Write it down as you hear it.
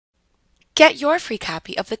Get your free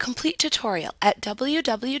copy of the complete tutorial at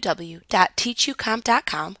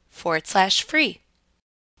www.teachucomp.com/free.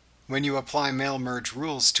 When you apply mail merge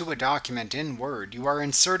rules to a document in Word, you are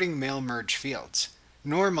inserting mail merge fields.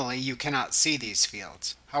 Normally, you cannot see these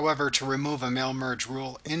fields. However, to remove a mail merge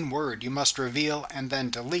rule in Word, you must reveal and then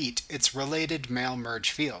delete its related mail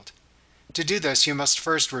merge field. To do this, you must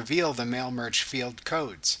first reveal the mail merge field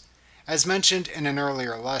codes. As mentioned in an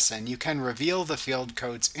earlier lesson, you can reveal the field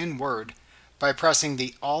codes in Word by pressing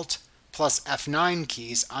the Alt plus F9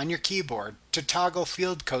 keys on your keyboard to toggle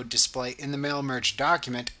field code display in the mail merge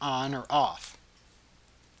document on or off.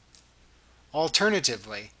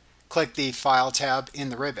 Alternatively, click the File tab in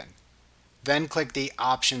the ribbon. Then click the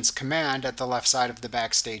Options command at the left side of the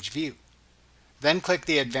Backstage view. Then click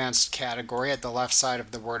the Advanced category at the left side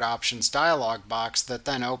of the Word Options dialog box that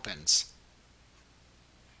then opens.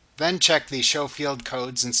 Then check the Show Field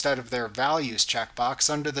Codes instead of their Values checkbox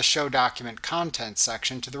under the Show Document Contents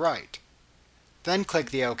section to the right. Then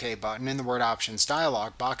click the OK button in the Word Options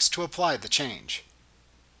dialog box to apply the change.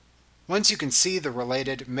 Once you can see the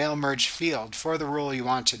related mail merge field for the rule you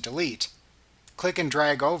want to delete, click and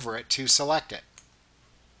drag over it to select it.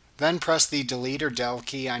 Then press the Delete or Del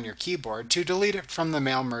key on your keyboard to delete it from the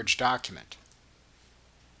mail merge document.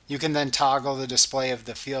 You can then toggle the display of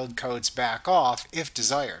the field codes back off if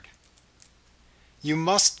desired. You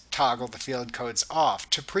must toggle the field codes off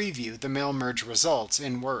to preview the mail merge results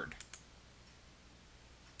in Word.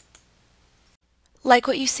 Like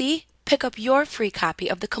what you see? Pick up your free copy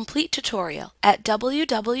of the complete tutorial at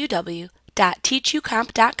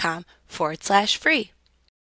www.teachucomp.com/free.